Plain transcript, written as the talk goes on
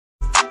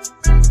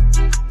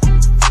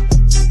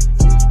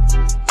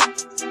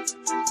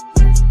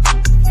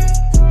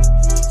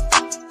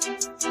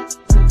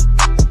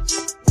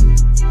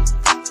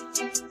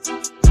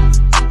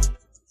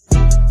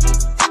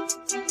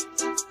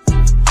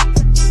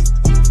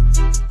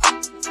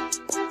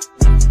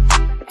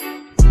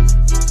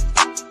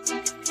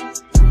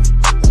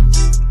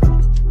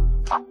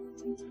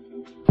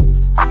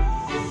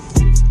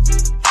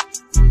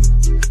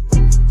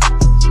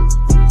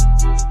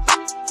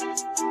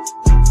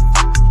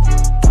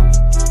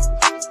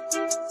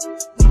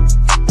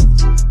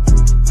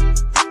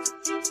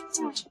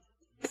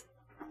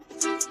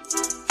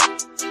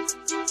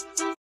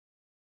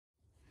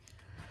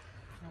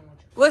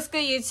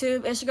good,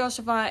 YouTube? It's your girl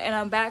Shavonn, and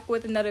I'm back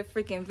with another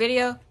freaking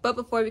video. But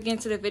before we get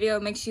into the video,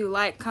 make sure you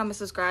like, comment,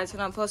 subscribe, turn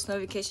on post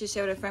notifications,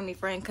 share with a family,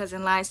 friend,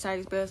 cousin, live,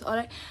 stories, bills, all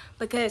that,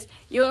 because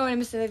you don't want to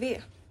miss the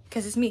video,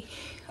 because it's me,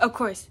 of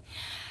course.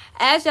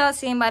 As y'all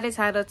seen by the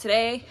title,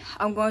 today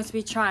I'm going to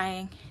be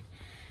trying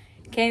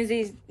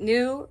Kenzie's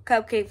new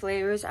cupcake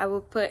flavors. I will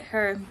put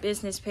her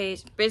business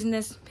page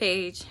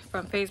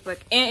from Facebook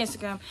and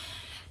Instagram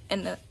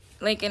in the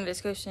link in the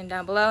description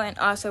down below. And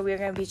also we're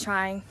going to be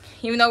trying,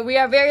 even though we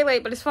are very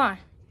late, but it's fine.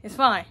 It's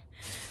fine.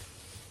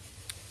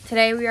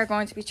 Today we are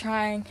going to be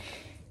trying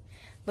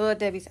Little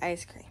Debbie's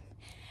ice cream.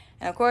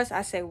 And of course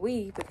I say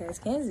we because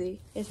Kenzie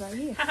is right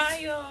here. Hi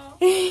y'all.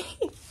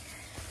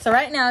 So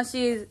right now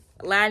she's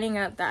lining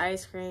up the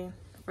ice cream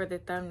for the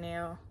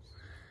thumbnail.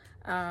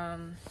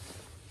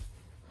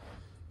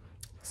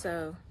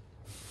 So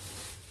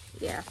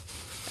yeah,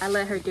 I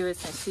let her do it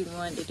since she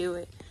wanted to do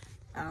it.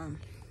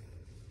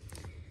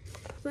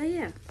 But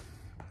yeah,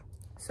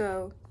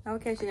 so I will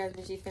catch you guys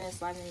when she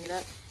finishes lining it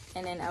up,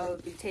 and then I will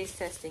be taste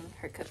testing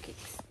her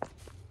cupcakes.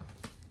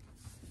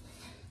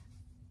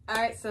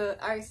 Alright, so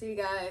alright, see you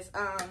guys.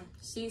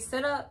 She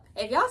set up,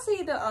 if y'all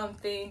see the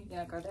thing, you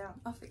know, go down,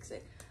 I'll fix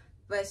it.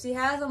 But she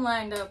has them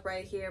lined up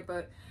right here.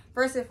 But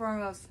first and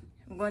foremost,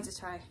 I'm going to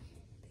try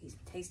these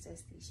taste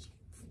test these treats.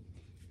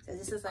 So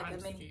this is like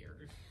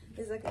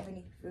this is like a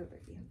mini food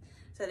review.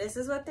 So this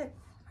is what they,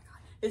 oh my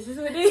god, this is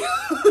what they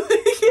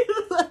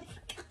like.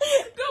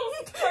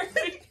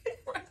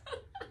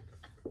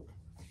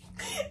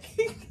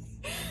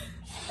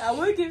 I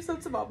would give some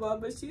to my mom,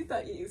 but she's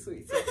not eating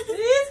sweets, so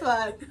it's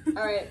fine.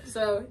 Alright,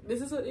 so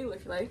this is what they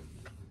look like.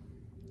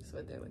 This is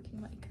what they're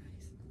looking like,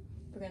 guys.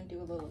 We're gonna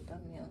do a little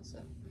thumbnail, so.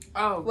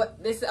 Oh.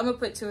 What this, I'm gonna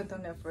put two in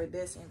thumbnail for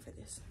this and for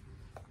this.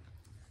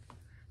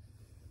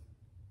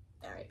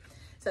 Alright,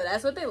 so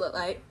that's what they look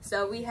like.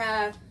 So we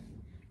have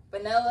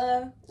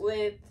vanilla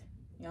with,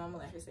 you know, I'm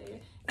gonna let her say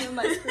it. You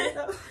might screw it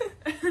up.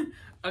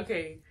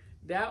 Okay,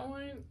 that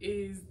one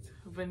is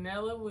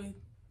vanilla with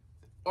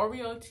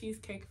Oreo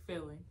cheesecake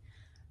filling.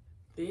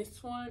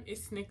 This one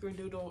is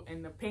snickerdoodle,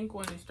 and the pink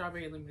one is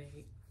strawberry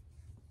lemonade.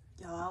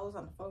 Yo, I was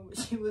on the phone when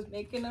she was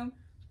making them.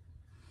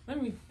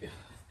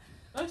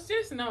 Let's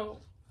just know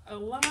a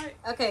lot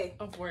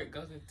of work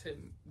goes into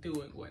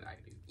doing what I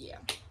do. Yeah.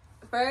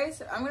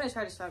 First, I'm gonna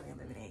try the strawberry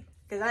lemonade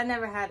because I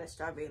never had a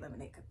strawberry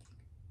lemonade cupcake.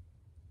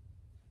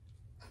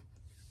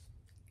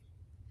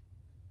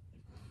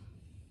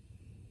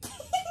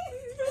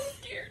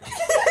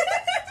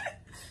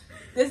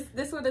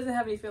 This one doesn't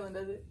have any filling,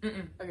 does it?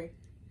 Mm-mm. Okay.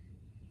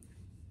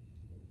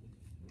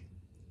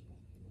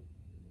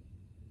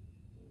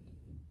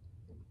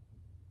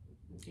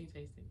 Can you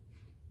taste it?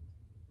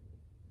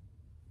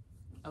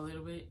 A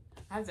little bit.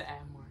 I have to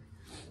add more.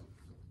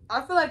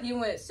 I feel like you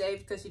went safe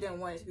because you didn't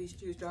want it to be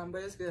too strong,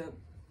 but it's good.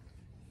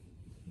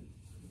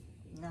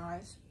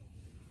 Nice.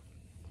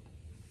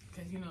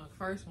 Because, you know,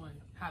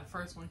 how the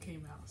first one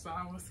came out, so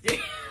I was scared.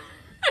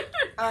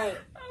 Alright.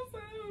 I was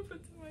like, I'm gonna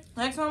put too much.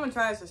 Next one I'm gonna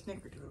try is the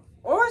snickerdoodle.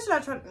 Or should I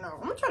try, no,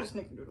 I'm gonna try the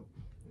snickerdoodle.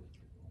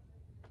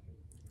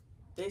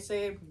 They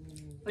say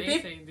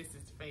this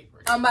is the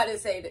favorite. I'm about to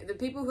say that the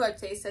people who have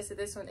taste tested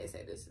this one, they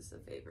say this is the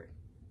favorite.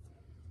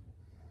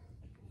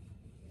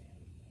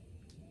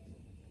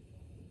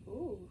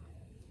 Ooh.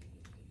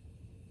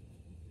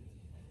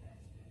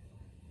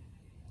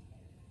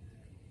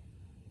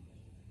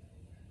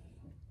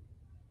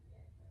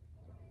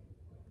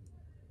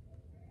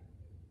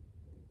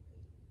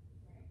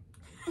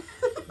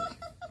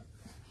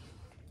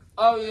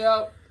 Oh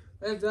yeah,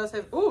 it does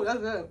have. Ooh, that's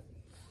good.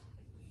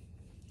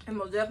 It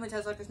most definitely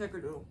tastes like a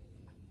snickerdoodle.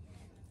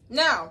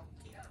 Now,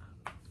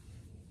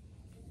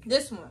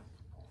 this one,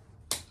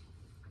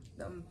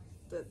 the one,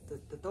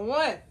 the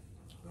one.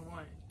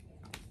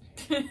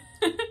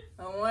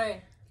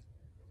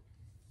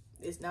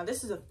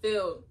 This is a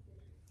filled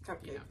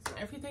cupcake. Yeah. So.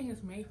 Everything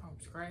is made from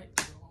scratch.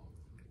 So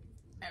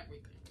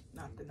everything.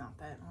 Not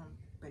that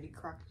Betty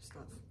Crocker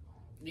stuff.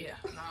 Yeah,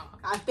 no.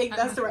 I think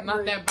that's the right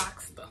Not brand. that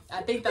box stuff.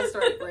 I think that's the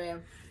right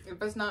brand.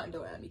 If it's not,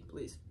 don't at me,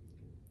 please.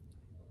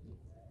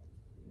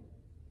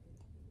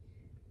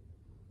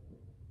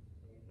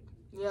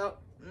 Yep.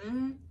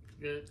 Mm-hmm.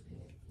 Good.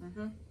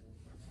 Mm-hmm.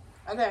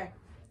 Okay.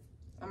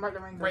 I'm about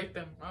to rate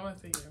them. I want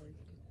to see you.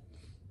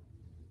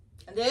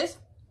 And this,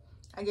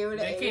 I give it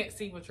an 8. They can't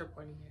see what you're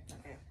pointing at.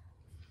 Okay.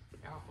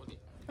 I'll hold it.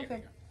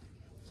 Okay.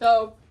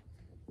 So,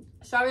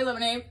 strawberry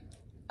lemonade,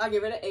 I'll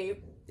give it an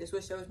 8. This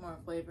one shows more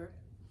flavor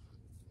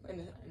in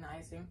the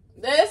icing.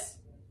 This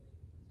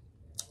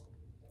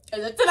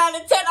is a 10 out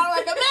of 10. I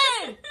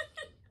recommend.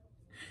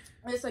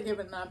 This I give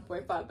it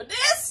 9.5. But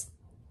this,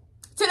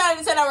 10 out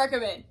of 10. I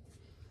recommend.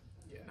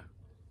 Yeah.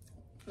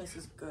 This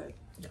is good.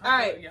 All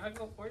right. Y'all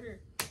go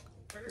order.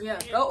 Yeah,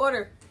 go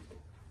order.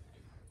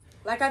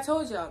 Like I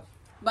told y'all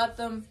about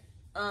them,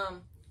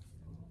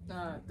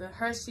 the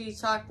Hershey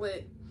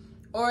chocolate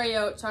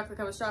Oreo chocolate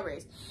covered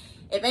strawberries.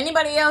 If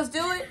anybody else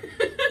do it,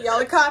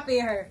 y'all are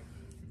copying her.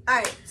 All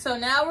right, so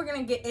now we're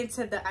gonna get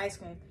into the ice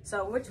cream.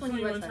 So which one do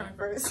you want to try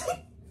first?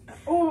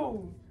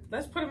 Oh,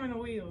 Let's put them in the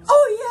wheel.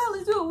 Oh yeah,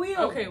 let's do a wheel.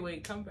 Okay,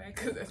 wait, come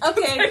back.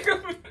 Okay.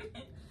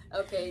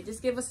 Okay,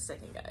 just give us a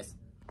second, guys.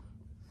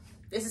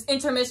 This is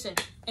intermission.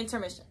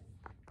 Intermission.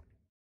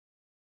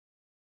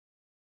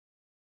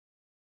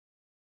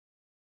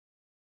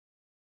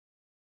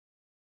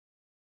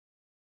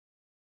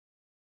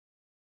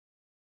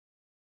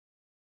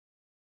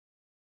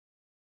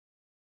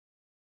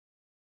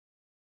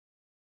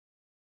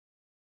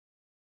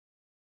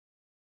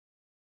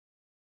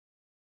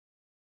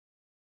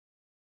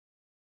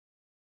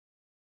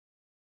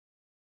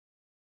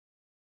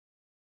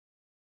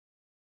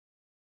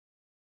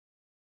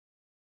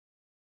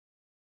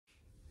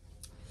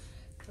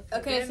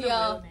 Okay, so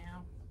y'all.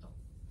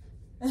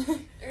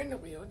 They're in the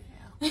wheel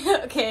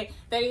now. Okay,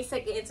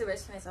 30-second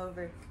intermission is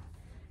over.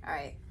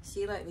 Alright,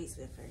 Sheila at least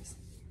went first.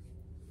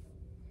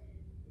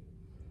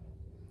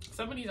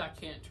 Some of these I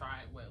can't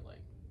try, but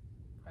like,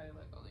 probably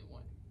like only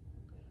one.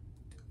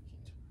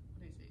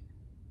 What is it?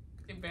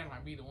 It better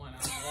not be the one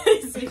I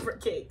want. Super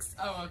cakes.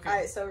 Oh, okay.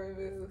 Alright, so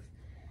remove.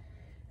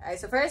 Alright,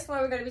 so first one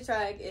we're going to be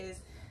trying is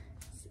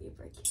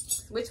super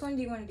cakes. Which one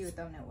do you want to do a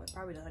thumbnail with?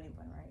 Probably the honey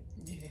one, right?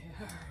 Yeah.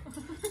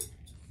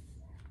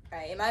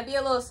 Alright, it might be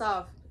a little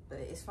soft, but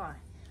it's fine.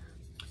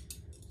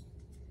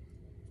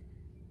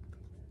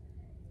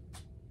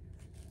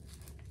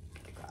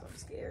 God, I'm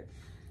scared.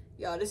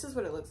 Y'all, this is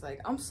what it looks like.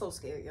 I'm so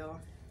scared,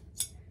 y'all.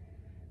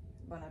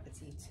 Bon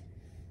appetit.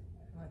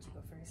 Why don't you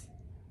go first?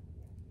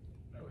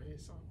 Oh,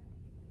 here's some.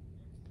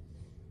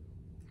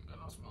 I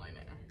don't smell like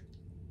that.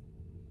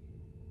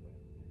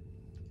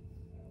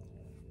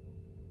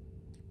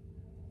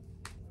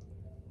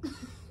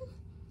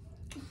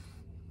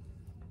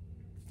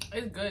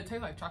 It's good. It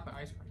tastes like chocolate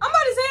ice cream. I'm about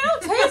to say it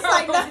don't taste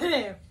like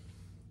nothing.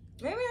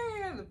 Maybe I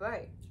didn't have a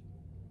bite.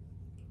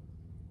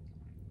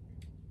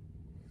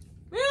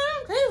 Yeah, it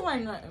don't taste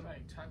like nothing. It's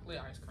like chocolate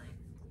ice cream.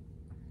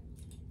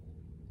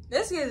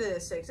 Let's give it a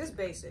 6. It's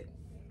basic.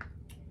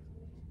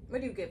 What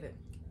do you give it?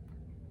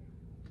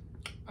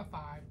 A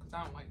 5, because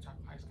I don't like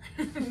chocolate ice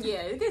cream.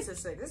 Yeah, it gets a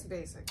 6. It's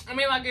basic. I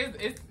mean, like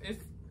it's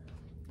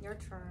Your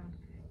turn.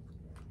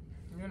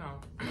 you know,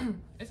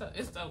 it's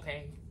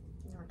okay.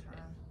 Your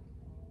turn.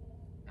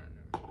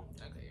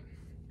 Okay.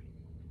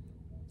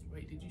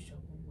 Wait, did you show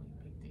them when you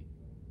picked it?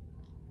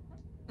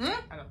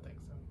 Hmm? I don't think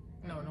so.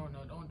 No, don't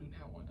do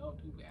that one. Don't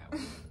do that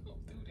one.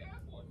 Don't do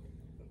that one.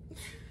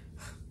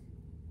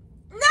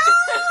 No!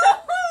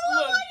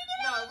 Look,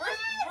 no,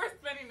 we're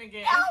spinning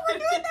again. No, we're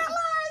doing that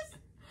last.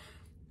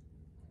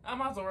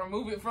 I'm also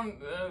remove it from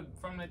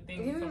the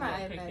thing. Give me from my the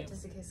iPad picking.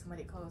 just in case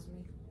somebody calls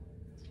me.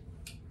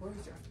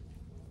 Where's your?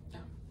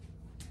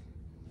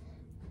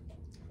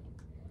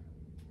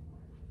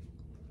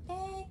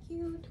 Thank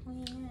you,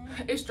 twin.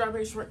 It's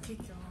strawberry shortcake,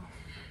 y'all.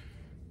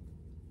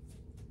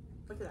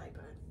 Look at the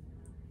iPad.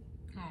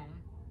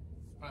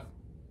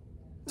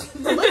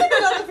 Look at the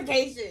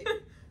notification.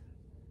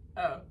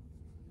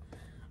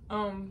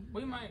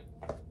 We might.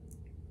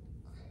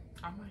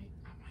 I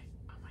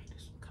might do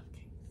some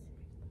cupcakes.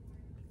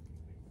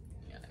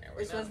 Yeah, I never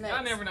Which know. one's next?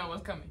 I never know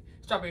what's coming.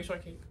 Strawberry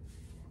shortcake.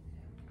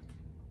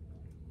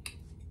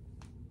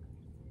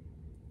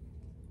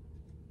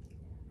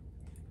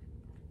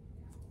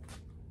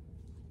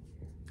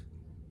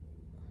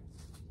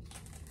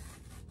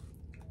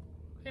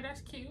 Okay,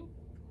 that's cute.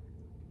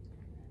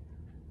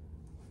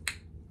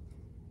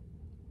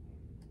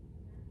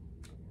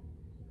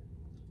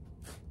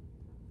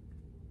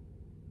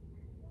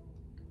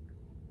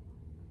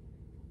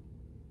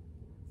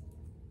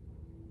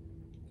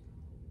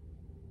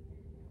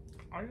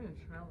 I didn't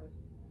smell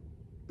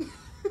it.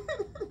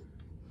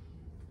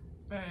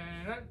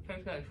 Man, that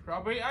tastes like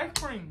strawberry ice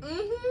cream.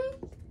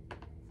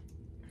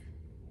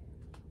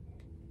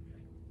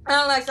 I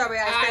don't like strawberry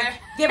ice cream.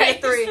 Give it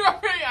a 3.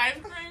 Strawberry ice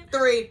cream?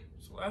 3.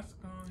 So let's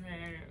go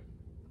ahead.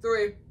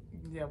 3.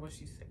 Yeah, what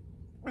she said.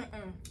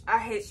 I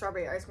hate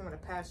strawberry ice cream with a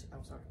passion.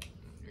 I'm sorry.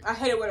 I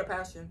hate it with a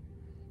passion.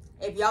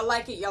 If y'all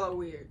like it, y'all are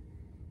weird.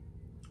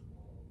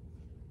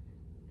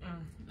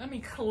 Let me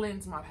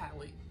cleanse my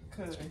palate.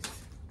 Cause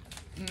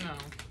no,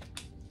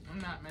 I'm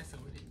not messing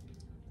with it.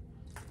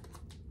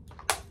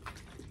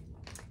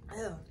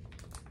 Ew.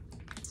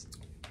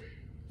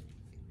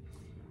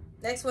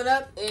 Next one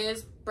up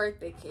is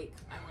birthday cake.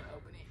 I'm gonna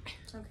open it.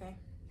 Okay.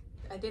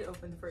 I did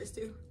open the first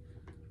 2.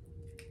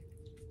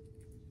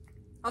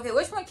 Okay,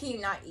 which one can you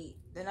not eat?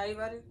 The Nutty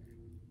Butter?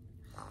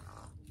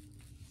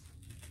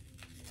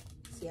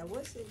 See, I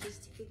was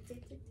just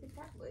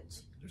that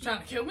much. You trying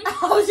to kill me?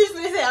 I was just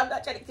gonna say, I'm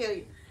not trying to kill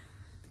you.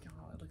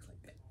 Oh, it looks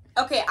like that.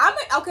 Okay,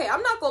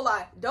 I'm not gonna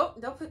lie.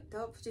 Don't put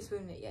your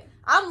spoon in it yet.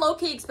 I'm low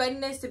key expecting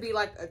this to be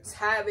like a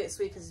tad bit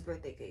sweet because it's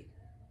birthday cake.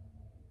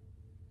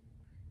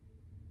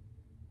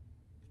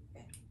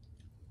 Okay.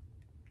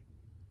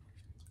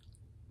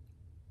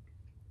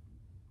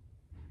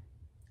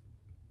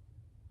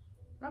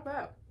 Not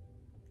bad.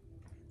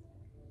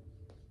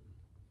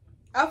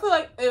 I feel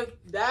like if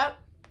that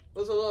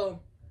was a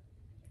little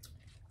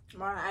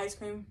more ice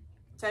cream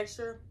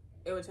texture,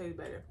 it would taste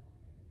better.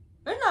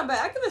 It's not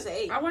bad. I give this an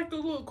 8. I like the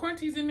little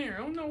crunchies in there. I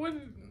don't know what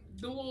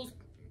the little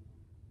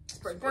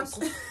Sprinkles.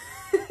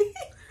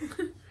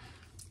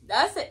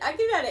 That's it. I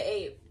give that an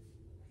 8.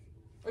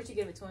 What'd you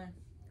give it, twin?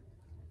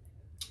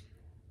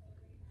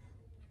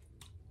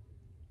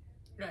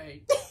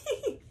 Right.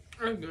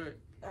 I'm good.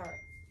 Alright.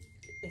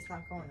 It's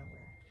not going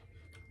nowhere.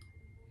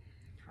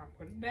 I'll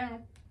put it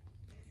down.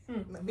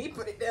 Let me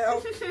put it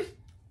down.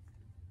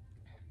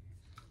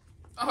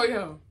 Oh,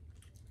 yeah.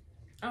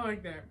 I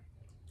like that.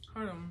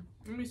 Hold on.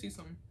 Let me see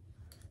something.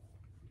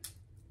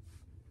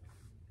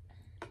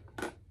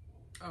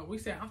 Oh, we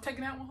said I'm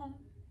taking that one home?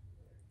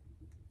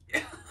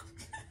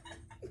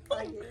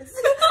 I guess.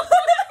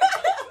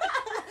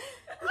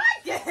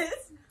 I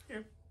guess.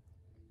 Here.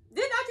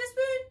 Didn't I just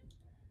spin?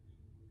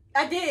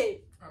 I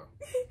did. Oh.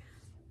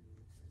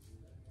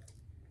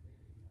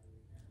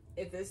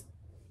 If it's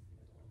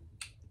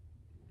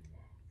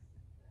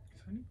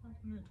 25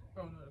 minutes.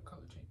 Oh no, the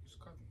color changes.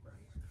 Cosmic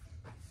brownies.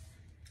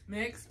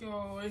 Next,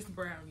 y'all, it's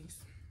brownies.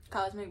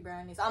 Cosmic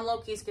brownies. I'm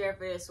low-key scared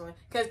for this one.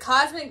 Because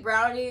cosmic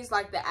brownies,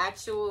 like the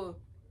actual,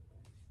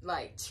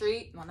 like,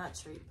 treat. Well, not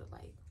treat, but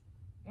like.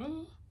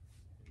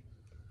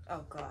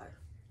 Oh, God.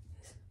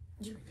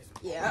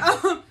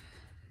 Yeah.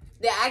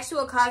 The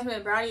actual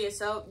cosmic brownie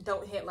itself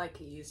don't hit like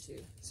it used to.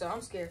 So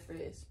I'm scared for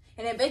this.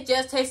 And if it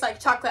just tastes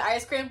like chocolate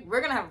ice cream, we're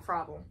going to have a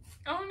problem.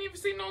 I don't even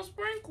see no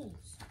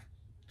sprinkles.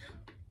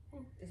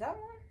 Is that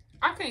one?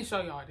 I can't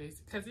show y'all this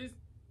because it's...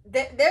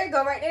 There you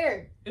go, right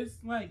there. It's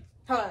like...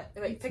 Hold on.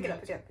 Wait, pick it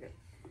up.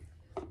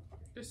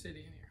 Just sit in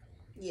here.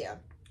 Yeah.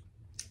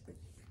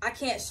 I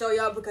can't show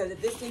y'all because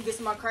if this thing gets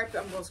in my carpet,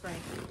 I'm going to scream.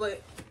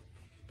 But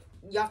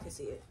y'all can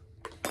see it.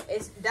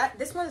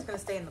 This one is going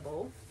to stay in the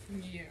bowl.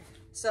 Yeah.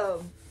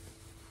 So...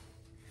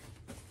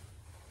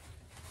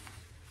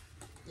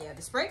 yeah,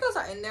 the sprinkles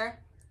are in there.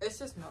 It's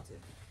just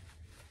melted.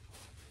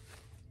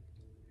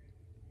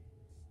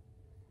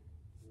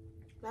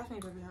 That's me,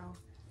 baby. How?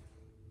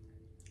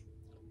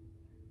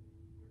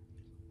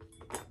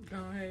 Go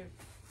ahead.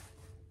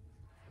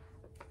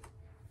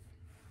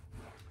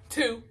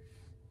 2.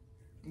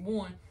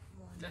 1.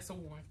 That's a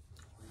 1.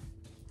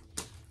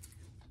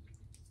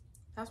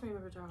 That's me,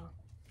 baby. How?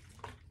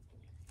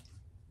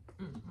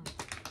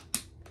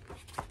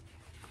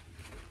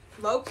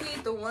 Low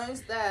key, the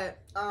ones that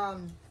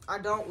I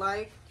don't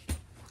like,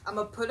 I'm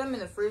gonna put them in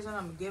the freezer and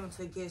I'm gonna give them to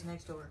the kids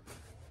next door.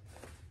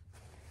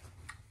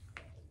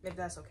 If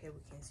that's okay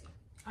with Kenzie.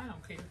 I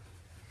don't care.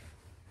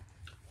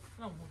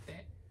 I don't want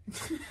that.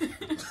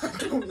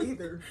 I don't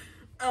either.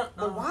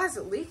 But why is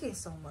it leaking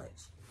so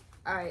much?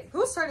 Alright,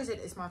 whose turn is it?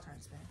 It's my turn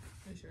to spin.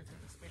 It's your turn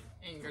to spin.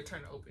 And your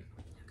turn to open.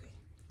 Okay.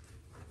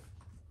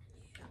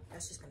 Yeah,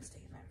 that's just gonna stay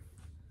in there.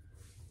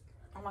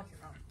 I like your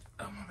phone.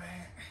 Oh, my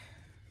bad.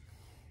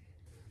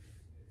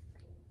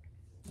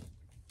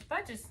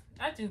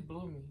 That just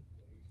blew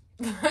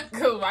me.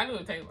 Cause I knew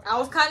it tasted like. I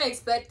was kind of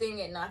expecting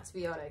it not to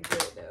be all that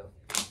good though.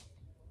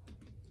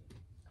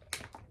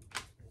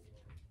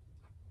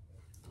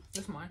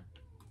 This mine.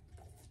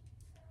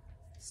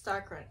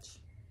 Star Crunch.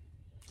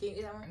 Can you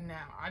eat that one?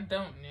 Now I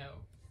don't know.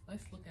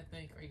 Let's look at the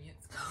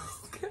ingredients.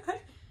 Oh God.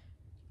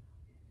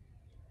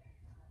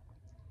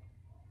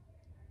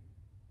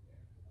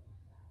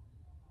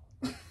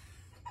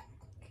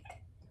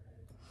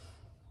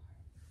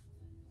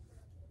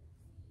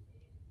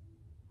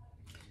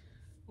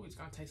 It's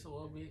gonna taste a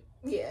little bit.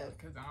 Yeah.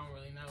 Because I don't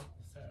really know.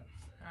 So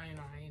I ain't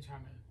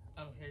trying to.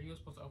 Oh, here, you were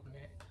supposed to open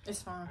that.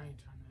 It's fine. I ain't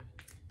trying to.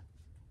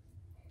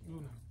 You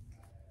know.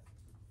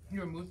 You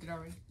removed it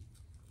already?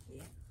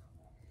 Yeah.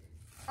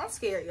 I'm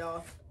scared,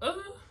 y'all.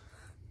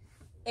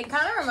 It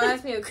kind of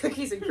reminds me of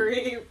cookies and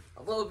cream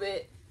a little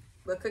bit,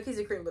 but cookies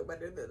and cream look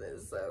better than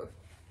this. So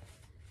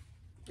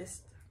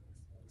just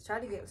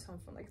try to get some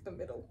from like the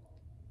middle.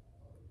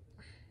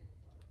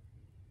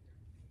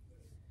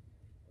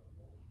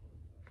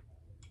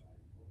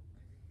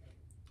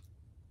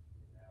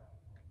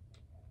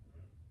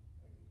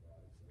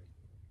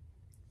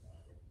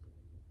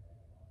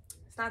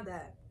 It's not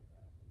that.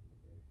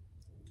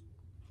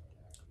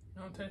 It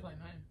don't taste like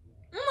nothing.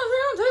 It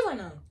don't taste like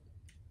nothing.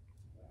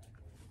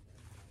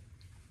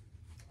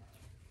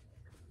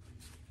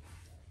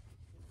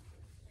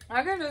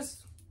 I give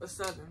this a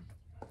 7.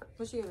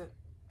 What you give it?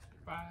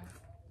 5.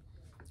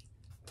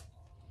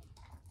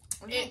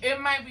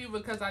 It might be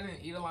because I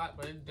didn't eat a lot,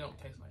 but it don't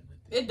taste like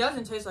nothing. It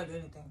doesn't taste like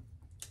anything.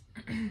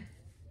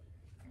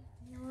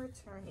 Your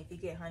turn. If you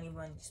get honey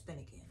bun, you spin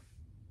again.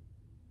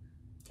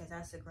 Because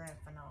that's the grand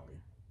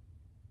finale.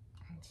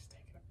 I'm just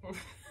taking it over.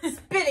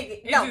 Spin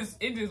again. No.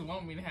 It just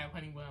want me to have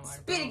honey bun like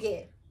spin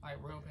again. Like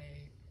real bad.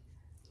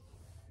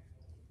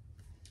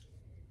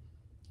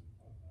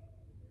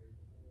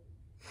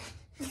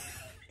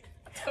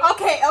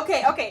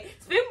 Okay.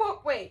 Spin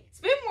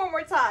one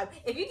more time.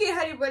 If you get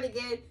honey bun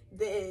again,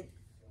 then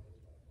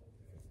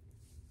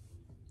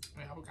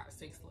Wait, I got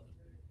 6 left.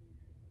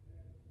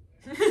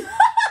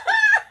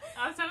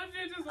 I told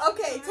you just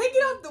okay, take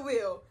it off the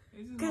wheel.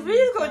 Cause we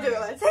just gonna do it.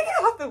 Like, take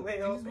it off the wheel.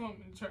 You just want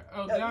me to try.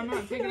 Oh, did I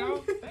not take it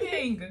off?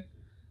 Dang.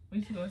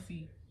 We should go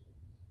see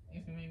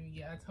if it made me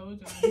get. I told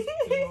you. You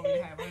want me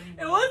to have honey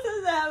bun. It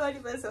wasn't that honey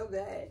bun so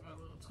bad. A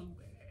little too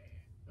bad.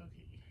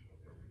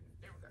 Okay.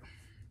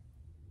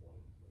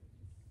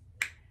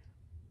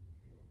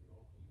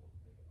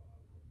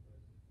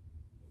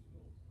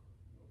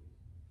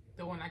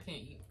 The one I can't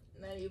eat.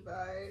 90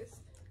 bars.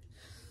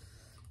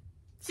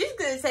 She's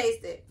gonna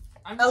taste it.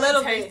 I'm a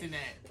little tasting bit.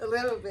 That. A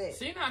little bit.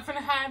 She's not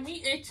finna hide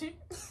me itching.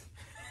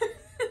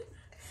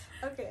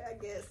 Okay, I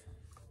guess.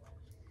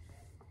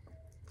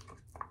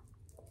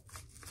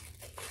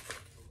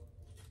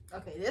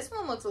 Okay, this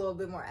one looks a little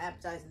bit more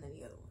appetizing than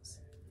the other ones.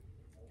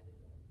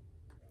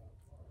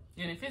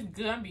 And if it's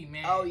good, I'll be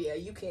mad. Oh yeah,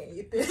 you can't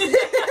eat this.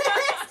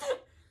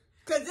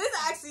 Cause this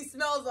actually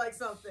smells like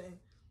something.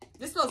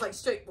 This smells like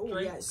straight,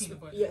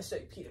 peanut butter. Yeah,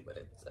 straight peanut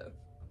butter. So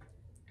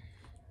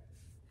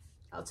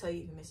I'll tell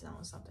you if you're missing out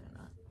on something or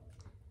not.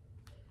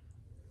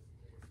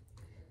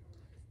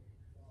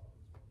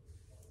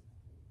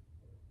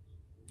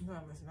 No,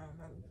 I'm missing out on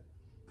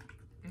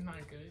nothing.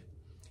 Not good.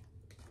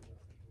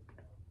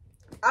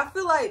 I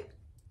feel like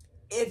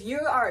if you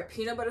are a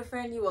peanut butter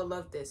fan, you will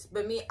love this.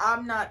 But me,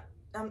 I'm not.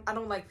 I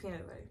don't like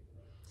peanut butter,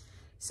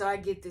 so I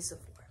get this a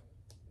 4.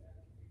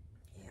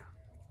 Yeah,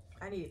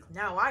 I need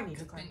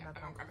to clean my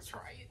I'm gonna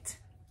try it.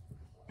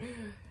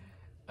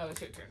 Oh, it's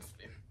your turn to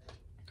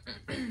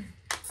spin.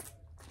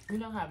 You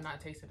know, I have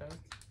not tasted those.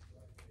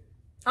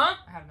 Huh?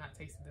 I have not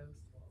tasted those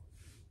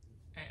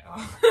at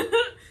all.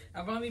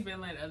 I've only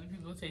been letting other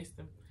people taste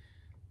them.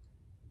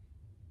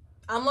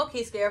 I'm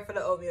low-key scared for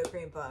the oatmeal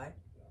cream pie.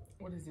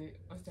 What is it?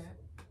 What's that?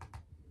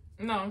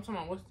 No, I'm talking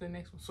about what's the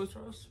next one? Switch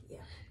rolls?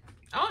 Yeah.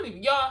 I don't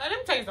even, y'all, let me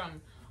tell you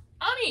something.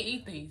 I don't even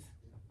eat these.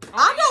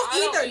 I don't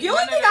either. The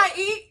only thing I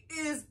eat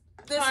is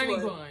this honey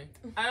one.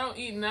 bun. I don't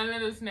eat none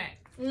of the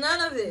snacks.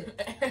 None of it.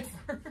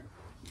 Ever.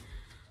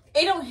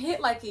 It don't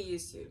hit like it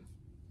used to.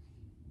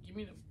 Give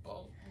me the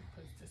bowl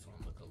because this one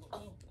look a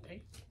little.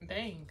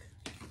 Dang.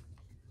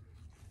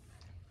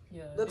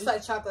 Yeah. Looks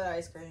like chocolate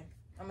ice cream.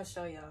 I'm gonna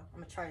show y'all.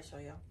 I'm gonna try to show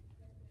y'all.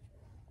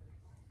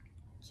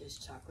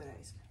 Just chocolate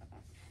ice cream.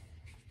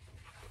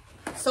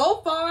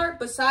 So far,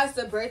 besides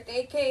the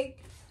birthday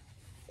cake,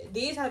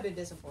 these have been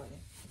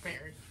disappointing.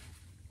 Very.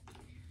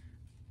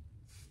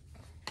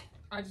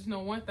 I just know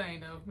one thing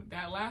though.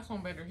 That last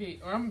one better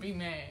hit, or I'm gonna be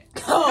mad.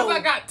 Oh. Cause I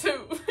got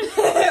 2.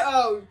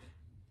 Oh.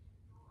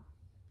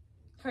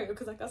 Hurry up,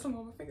 cause I got some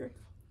on my finger.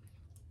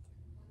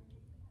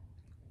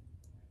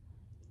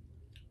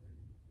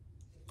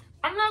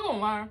 I'm not gonna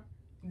lie.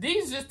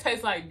 These just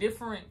taste like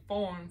different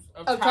forms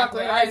of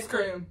chocolate ice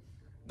cream.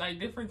 Like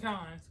different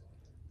kinds.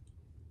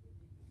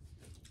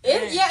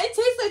 It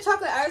tastes like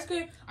chocolate ice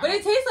cream, but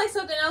it tastes like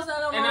something else. I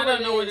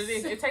don't know what it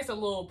is. It tastes a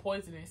little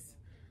poisonous.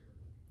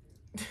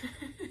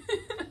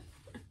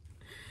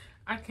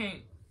 I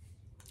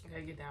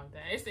gotta get down with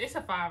that. It's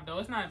a 5 though.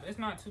 It's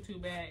not too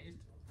bad.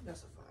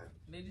 That's a 5.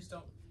 They just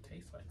don't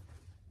taste like.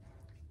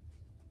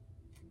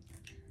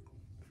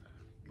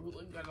 We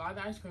got a lot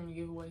of ice cream to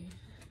give away.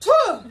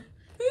 Who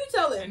you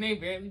telling? And they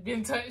barely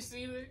been touched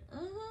either.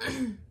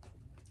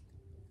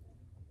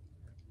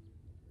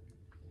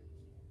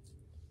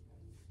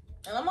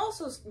 And I'm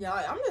also,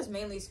 I'm just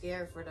mainly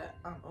scared for the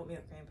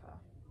oatmeal cream pie.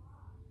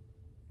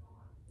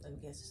 Let me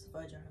guess, it's the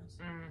fudge rounds.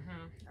 All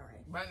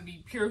right. About to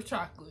be pure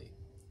chocolate.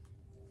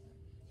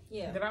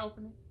 Yeah. Did I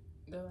open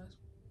it? The last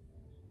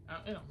one?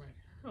 It don't matter.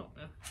 I don't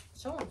know.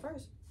 Show them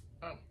first.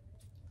 Oh.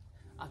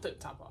 I took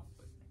the top off.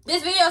 But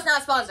this video is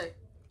not sponsored.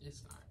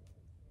 it's not.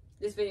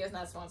 This video is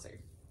not sponsored.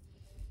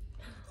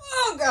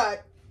 Oh, God.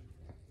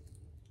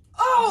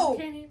 Oh!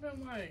 I can't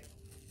even, like...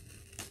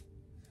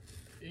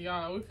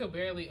 Y'all, we could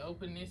barely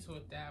open this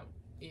without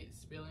it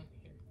spilling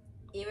here.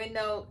 Even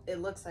though it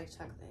looks like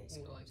chocolate ice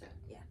cream. Like that.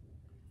 Yeah.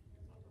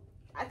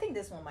 I think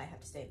this one might have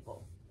to stay in the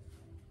bowl.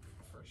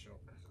 For sure.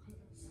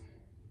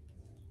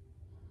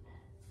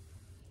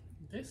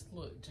 This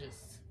look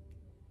just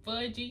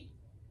fudgy.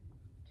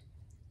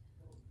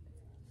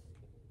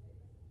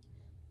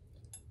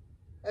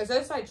 It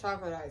tastes like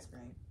chocolate ice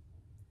cream.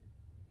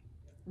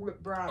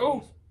 With brownies.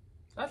 Oh,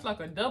 that's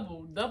like a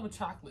double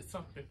chocolate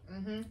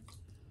something.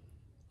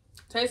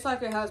 Tastes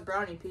like it has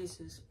brownie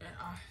pieces. And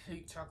I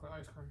hate chocolate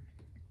ice cream.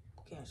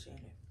 Can't stand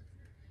it.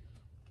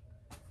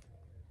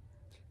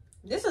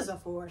 This is a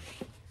 4.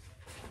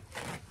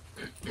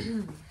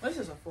 This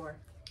is a 4.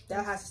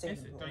 That has to stay in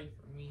It's the a bowl. 3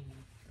 for me.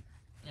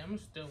 Yeah, I'm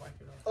gonna still like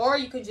it though. Or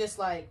you could just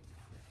like,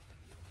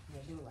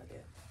 do it like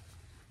that.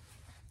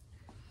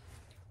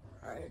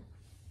 Alright.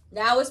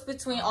 Now it's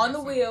between, on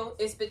the wheel,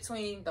 it's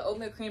between the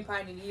oatmeal cream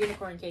pie and the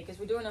unicorn cake. Because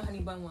we're doing the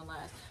honey bun one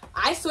last.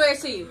 I swear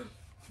to you,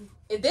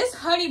 if this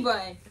honey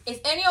bun is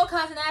any old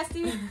kind of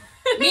nasty, me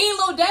and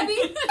Lil Debbie,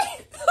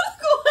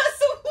 we'll have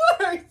some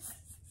words.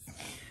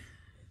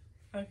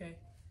 Okay.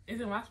 Is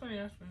it my spin or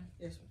your spin?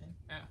 Your spin.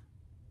 Yeah.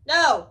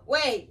 No,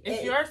 wait.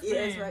 It's your spin.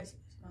 Yeah, it's right. It's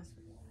my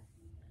spin.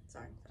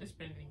 Sorry. Just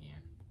spin it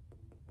again.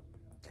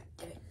 Okay,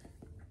 get it.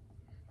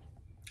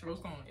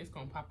 Oh, it's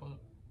gonna pop up.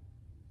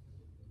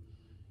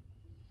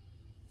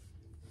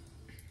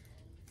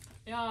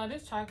 Y'all,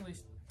 this chocolate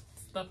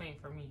stuff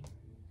ain't for me.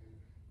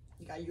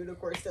 You got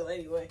unicorn still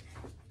anyway.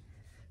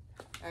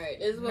 Alright,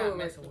 this is I'm what not we're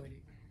messing with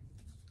it.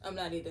 I'm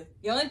not either.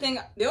 The only thing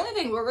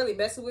we're really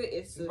messing with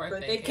is the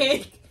birthday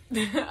cake. I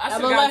should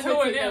I'm have got 2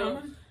 of to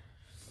them.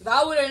 If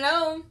I would have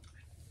known.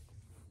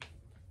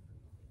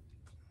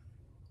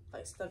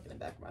 like stuck in the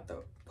back of my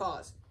throat.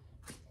 Pause.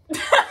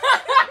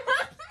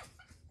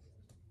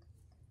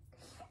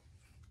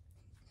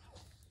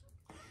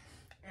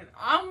 And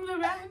I'm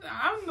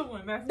the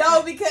one that's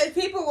no, because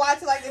people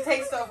watch it like the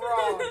taste stuff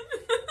wrong.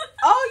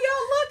 Oh, yo,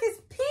 look,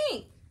 it's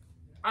pink.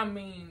 I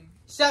mean,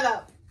 shut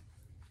up.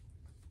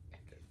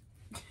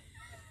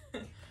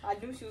 I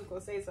knew she was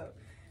gonna say so.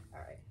 All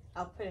right,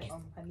 I'll put it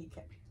on my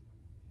kneecap.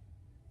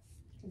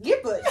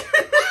 Get butt.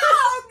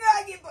 Oh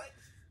God, get butt.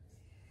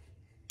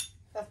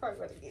 That's probably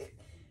what I get.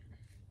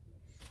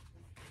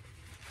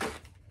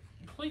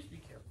 Please be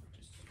careful.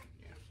 Just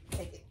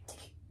Take it.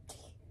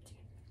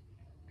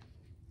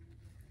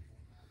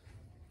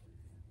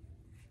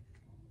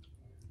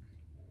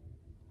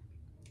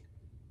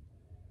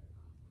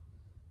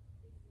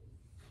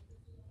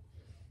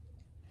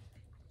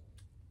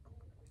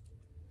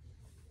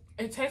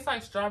 It tastes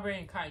like strawberry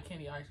and cotton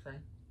candy ice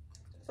cream.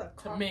 It's a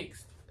cough.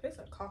 Mixed. It's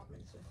a cough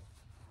medicine.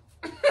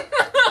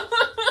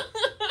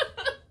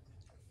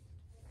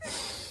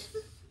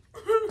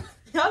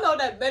 Y'all know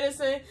that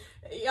medicine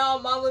y'all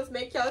mamas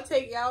make y'all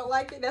take y'all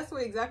like it. That's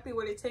exactly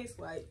what it tastes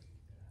like.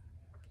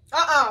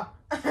 I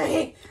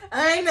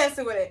ain't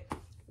messing with it.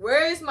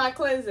 Where is my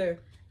cleanser?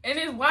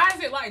 And why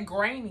is it like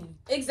grainy?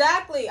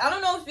 Exactly. I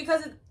don't know. It's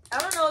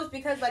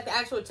because like the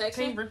actual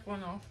texture. Can you rip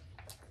one off?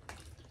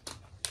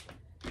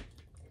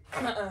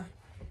 I'm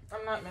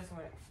not messing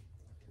with it.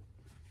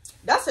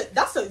 That's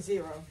a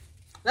 0.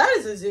 That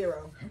is a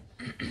 0.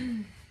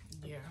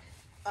 Yeah.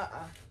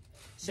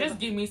 Just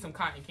give me some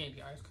cotton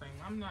candy ice cream.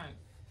 I'm not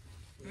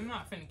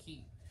finna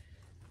keep.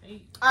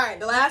 Hey. All right,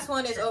 the last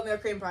one is oatmeal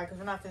cream pie because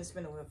we're not finna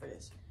spin the wheel for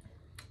this.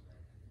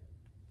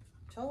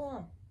 Hold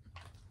on.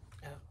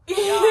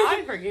 Oh. I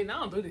ain't forgetting. I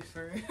don't do this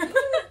for her.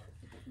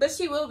 But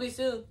she will be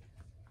soon.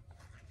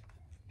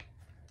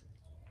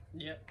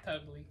 Yep,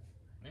 totally.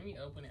 Let me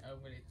open it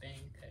over the thing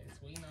because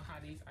we know how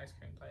these ice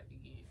creams like to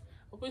get.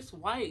 Oh, it's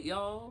white,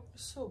 y'all.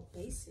 It's so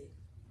basic.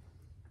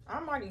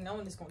 I'm already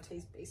knowing it's gonna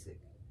taste basic.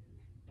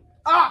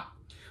 Ah!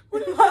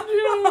 What did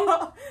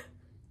I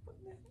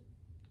do?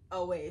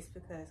 Oh wait, it's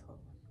because hold on.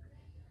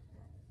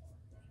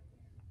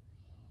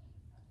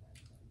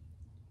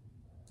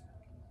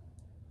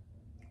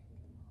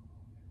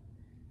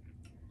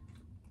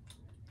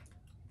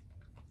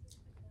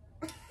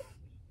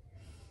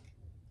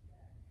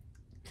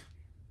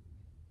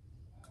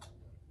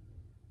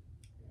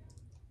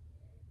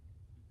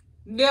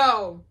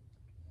 No.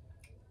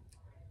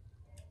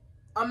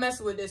 I'm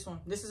messing with this one.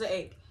 This is an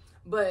 8.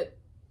 But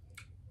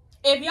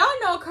if y'all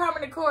know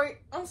Carmen and Corey,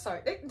 I'm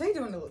sorry, they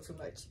doing a little too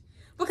much.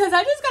 Because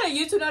I just got a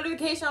YouTube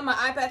notification on my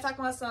iPad talking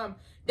about some,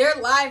 they're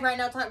live right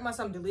now talking about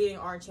some deleting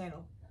our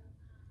channel.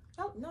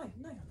 No.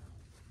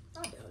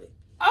 I doubt it.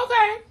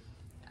 Okay.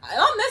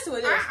 I'm messing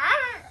with this.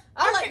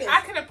 I like this.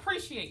 I can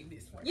appreciate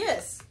this one.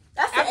 Yes.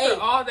 That's an 8.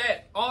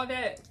 After all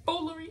that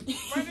foolery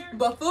right there.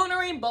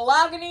 Buffoonery,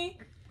 balogany.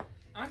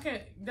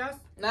 That's...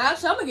 Nah,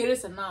 actually, I'm gonna give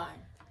this a 9.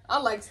 I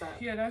like stuff.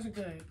 Yeah, that's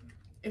good.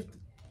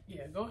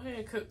 Go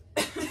ahead, cook.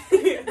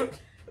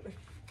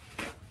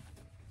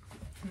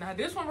 Now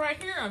this one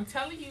right here, I'm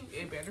telling you,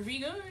 it better be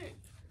good.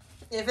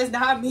 If it's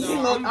not me,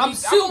 no, look, I'm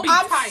still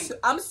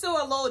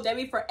a little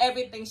Debbie for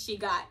everything she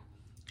got.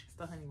 It's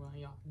the honey bun,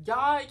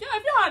 y'all. If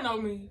y'all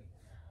know me,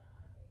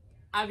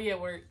 I be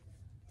at work,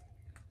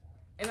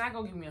 and I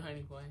go give me a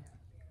honey bun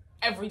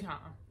every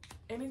time,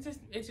 and it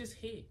just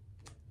hit.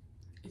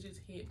 It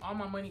just hit. All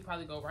my money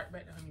probably go right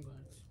back to honey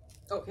buns.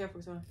 Oh,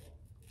 careful, son.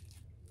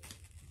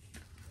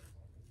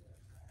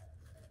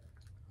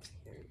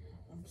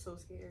 I'm so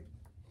scared.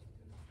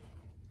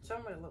 Show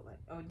me what it look like.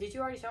 Oh, did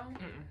you already show me?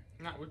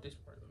 Not with this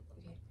part.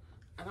 Okay.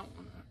 I don't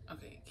want to.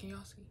 Okay, can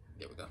y'all see?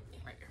 There we go.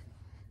 Right there.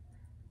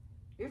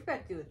 We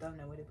forgot to do a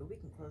thumbnail with it, but we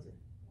can close it.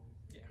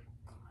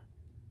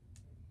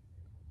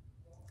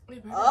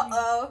 Yeah.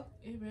 Uh-oh.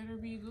 It better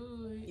be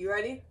good. You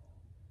ready?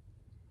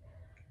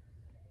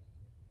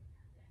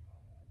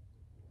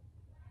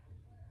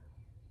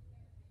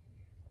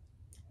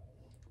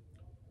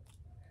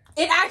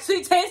 It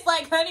actually tastes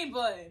like honey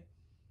bun.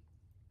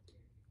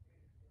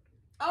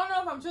 I don't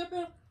know if I'm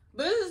tripping,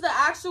 but this is the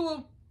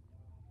actual...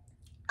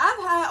 I've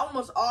had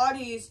almost all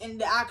these in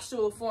the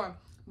actual form,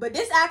 but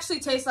this actually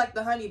tastes like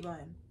the honey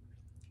bun.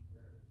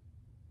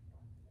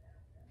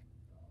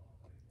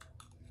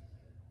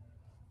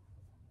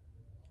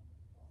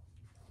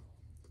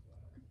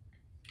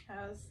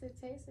 How does it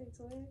taste like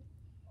toy?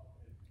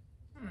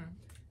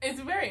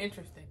 It's very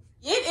interesting.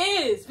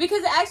 It is,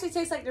 because it actually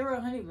tastes like the real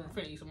honey bun. I'm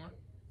finna eat some more.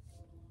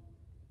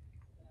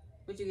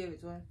 What'd you give it,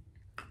 Twin?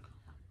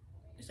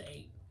 It's an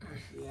 8.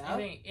 Yeah.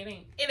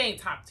 It ain't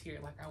top tier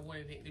like I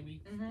wanted it to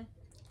be.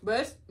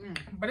 But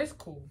it's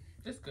cool.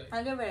 It's good.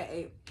 I give it an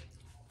 8.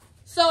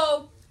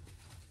 So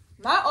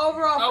my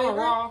overall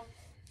favorite,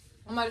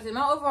 I'm about to say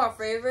my overall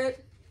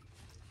favorite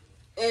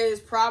is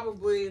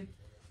probably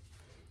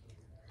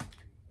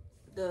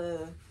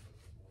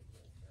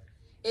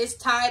it's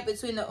tied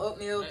between the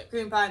oatmeal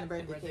cream pie and the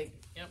birthday cake.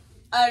 Yep.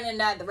 Other than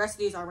that, the rest of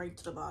these are ranked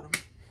to the bottom.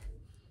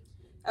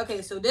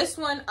 Okay, so this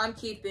one I'm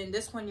keeping.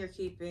 This one you're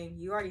keeping.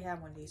 You already have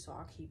one of these, so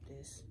I'll keep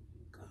this.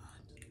 God.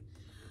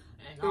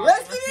 And The all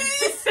rest of the-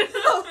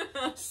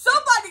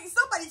 these,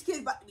 somebody's kid's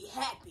about to be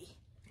happy.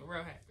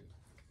 Real happy.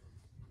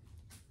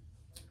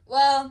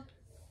 Well,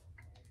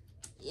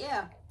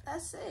 yeah,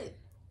 that's it.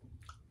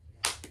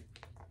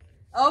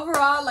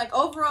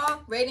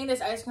 Overall, rating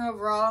this ice cream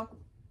overall,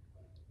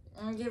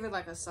 I'm gonna give it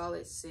like a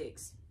solid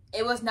 6.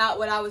 It was not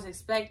what I was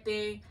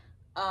expecting.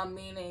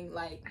 Meaning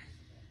like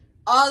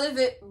all of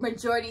it,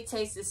 majority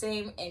tastes the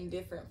same in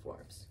different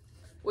forms,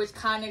 which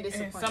kind of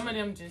disappoints. And some of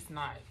them just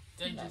not.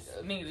 They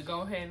just need to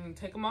go ahead and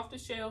take them off the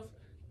shelf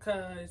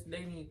because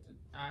they need to.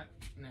 I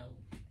know.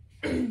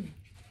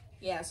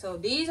 Yeah, so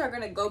these are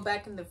gonna go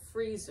back in the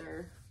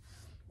freezer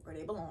where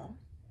they belong.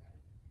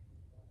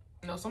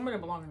 No, some of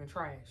them belong in the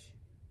trash.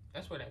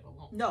 That's where they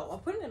belong. No, I'm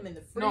putting them in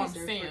the freezer. No, I'm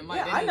saying like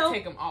yeah, they need to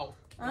take them off.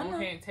 Go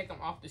ahead and take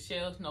them off the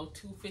shelves. No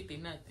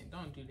 $2.50 nothing.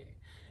 Don't do that.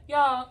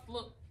 Y'all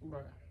look,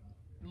 bro.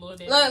 Little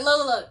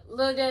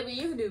Debbie,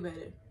 you can do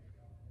better.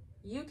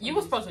 You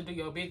were supposed to do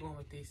your big one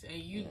with this,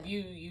 and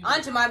you.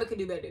 Aunt Jemima could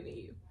do better than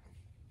you.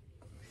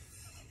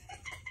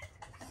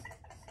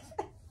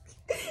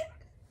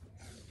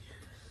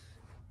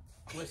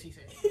 What she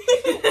said.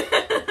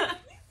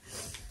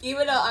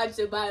 Even though Aunt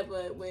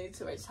Jemima went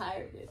to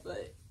retirement,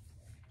 but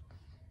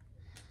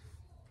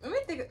let me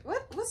think.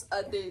 What's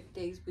other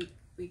things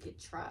we could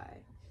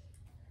try?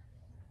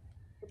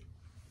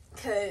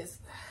 Cause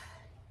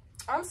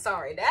I'm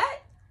sorry, that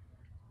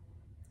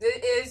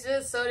it is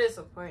just so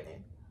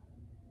disappointing.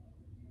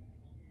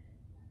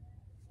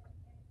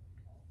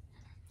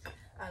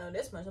 I know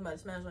this much. I'm about to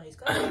smash one of these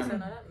cupcakes. I know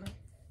that much.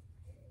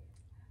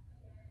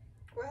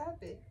 What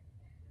happened?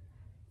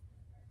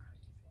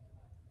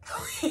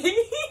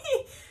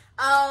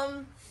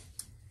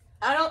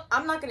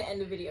 I'm not gonna end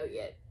the video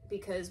yet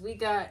because we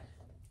got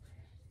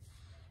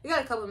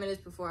a couple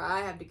minutes before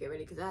I have to get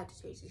ready because I have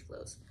to change these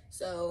clothes.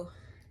 So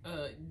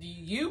do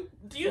you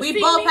we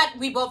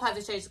both have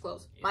to change the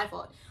clothes. Yeah. My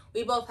fault.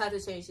 We both have to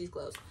change these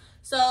clothes.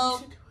 So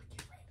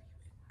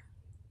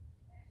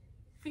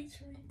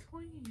featuring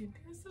twin.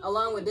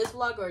 Along with this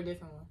vlog or a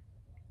different one?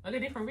 Like a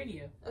different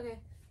video. Okay.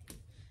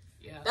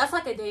 Yeah. That's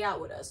like a day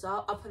out with us.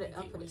 So I'll put it.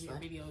 I'll put it.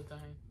 Video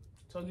done.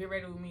 So get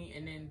ready with me,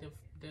 and then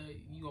the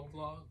you gonna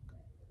vlog.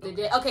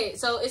 Okay,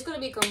 so it's gonna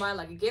be combined,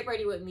 like a get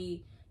ready with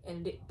me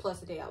and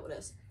plus a day out with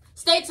us.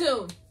 Stay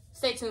tuned.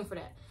 Stay tuned for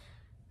that.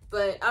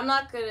 But I'm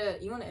not gonna.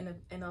 You want to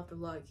end off the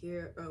vlog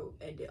here, or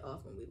end it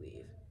off when we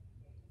leave?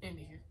 End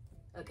it here.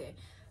 Okay.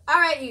 All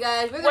right, you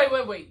guys. We're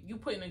gonna... Wait. You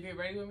putting a get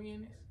ready with me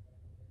in this?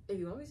 If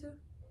you want me to.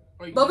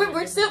 But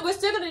we're still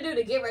gonna do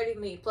the get ready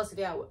with me plus a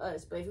day out with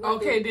us. But if you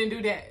want then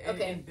do that.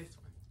 Okay. End this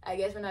one. I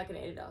guess we're not gonna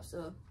end it off.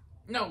 So.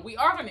 No, we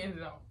are gonna end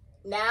it off.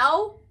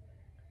 Now.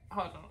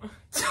 Hold on.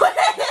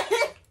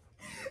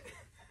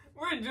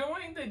 We're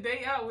doing the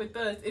day out with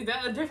us. Is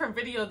that a different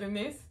video than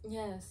this?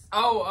 Yes.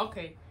 Oh,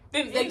 okay.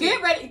 Then the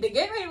get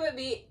ready with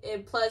me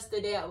and plus the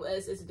day out with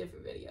us is a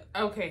different video.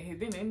 Okay,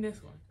 then end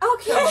this one.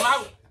 Okay.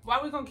 So why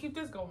are we gonna keep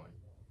this going?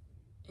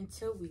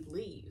 Until we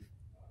leave.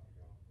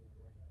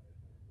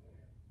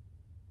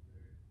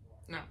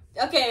 No.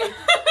 Okay.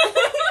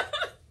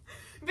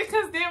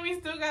 Because then we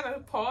still gotta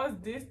pause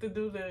this to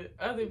do the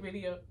other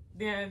video.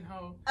 Then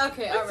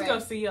Okay, all right. Let's go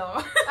see y'all.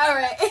 All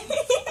right.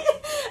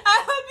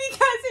 I hope you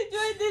guys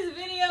enjoyed this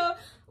video.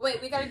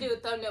 Wait, we gotta do a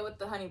thumbnail with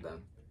the honey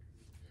bun.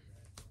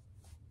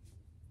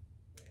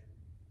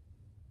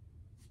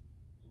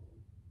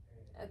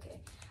 Okay.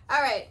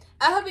 All right.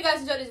 I hope you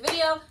guys enjoyed this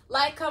video.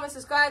 Like, comment,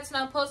 subscribe,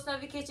 turn on post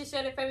notifications,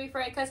 share it, family,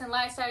 friend, cousin,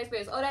 lifestyle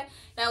experience, all that.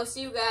 And I will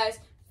see you guys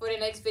for the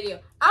next video.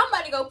 I'm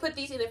about to go put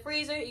these in the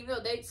freezer, even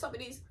though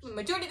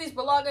majority of these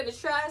belong in the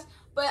trash.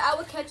 But I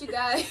will catch you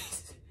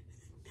guys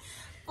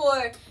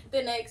for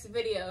the next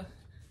video.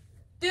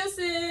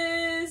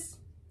 Deuces.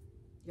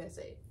 You gotta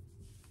say it.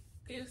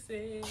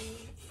 Deuces.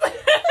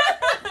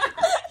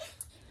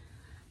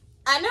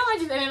 I know I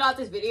just ended off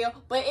this video,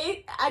 but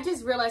I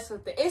just realized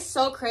something. It's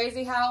so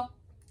crazy how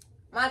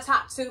my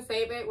top 2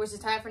 favorite, which is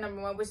tied for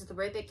number 1, which is the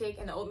birthday cake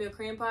and the oatmeal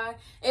cream pie.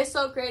 It's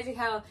so crazy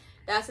how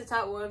that's the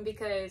top 1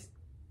 because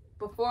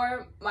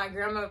before my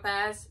grandma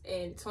passed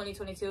in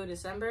 2022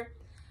 December,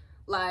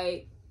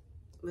 like,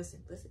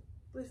 listen. What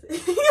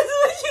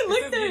you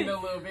looked at me. A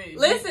little bit.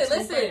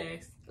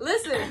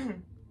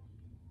 Listen.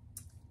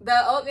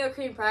 The oatmeal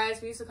cream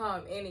pies, we used to call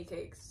them Annie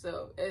cakes,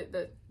 so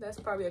that's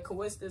probably a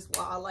coincidence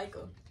why I like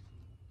them.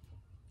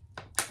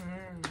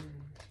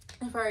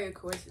 It's probably a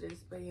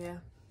coincidence, but yeah.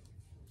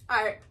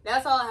 All right,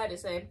 that's all I had to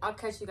say. I'll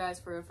catch you guys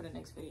for the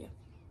next video.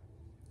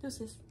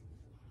 Deuces.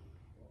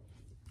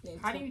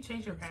 How do you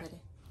change your password?